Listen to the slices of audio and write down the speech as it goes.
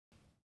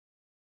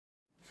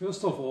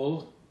First of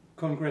all,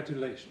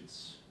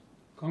 congratulations.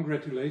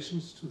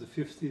 Congratulations to the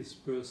 50th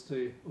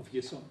birthday of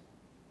Yissum.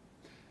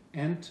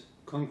 And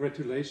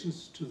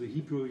congratulations to the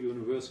Hebrew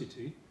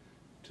University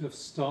to have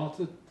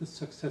started the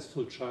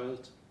successful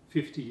child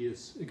 50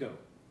 years ago.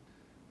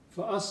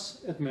 For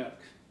us at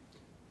Merck,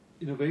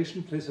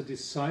 innovation plays a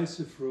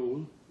decisive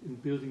role in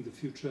building the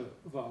future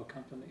of our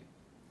company.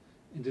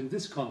 And in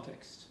this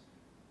context,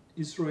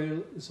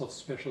 Israel is of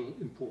special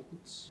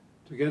importance.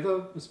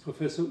 Together with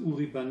Professor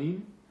Uri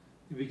Banin,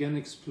 we began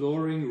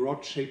exploring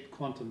rod-shaped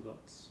quantum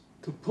dots.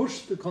 To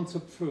push the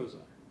concept further,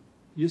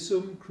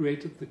 Yissum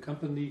created the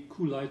company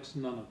Qlight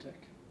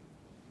Nanotech.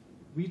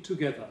 We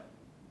together,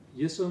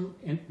 Yissum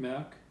and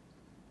Merck,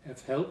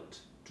 have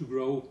helped to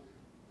grow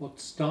what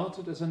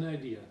started as an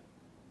idea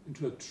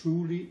into a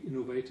truly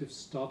innovative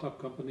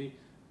startup company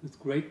with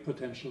great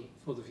potential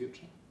for the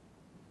future.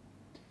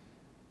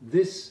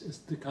 This is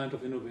the kind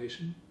of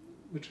innovation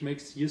which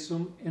makes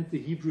Yissum and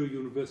the Hebrew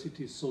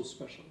University so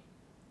special.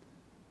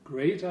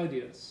 Great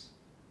ideas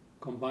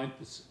combined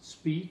with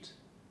speed,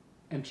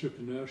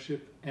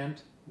 entrepreneurship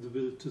and the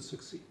will to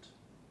succeed.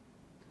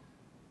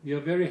 We are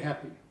very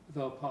happy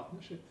with our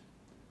partnership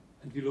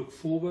and we look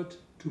forward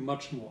to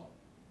much more.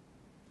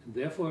 And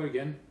therefore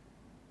again,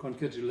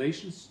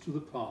 congratulations to the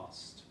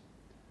past.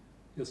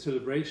 Your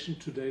celebration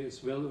today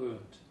is well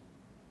earned.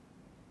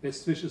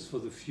 Best wishes for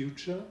the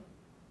future,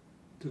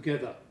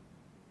 together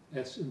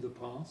as in the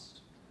past.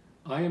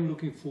 I am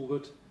looking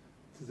forward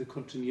to the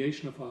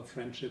continuation of our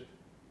friendship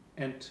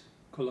and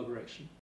collaboration.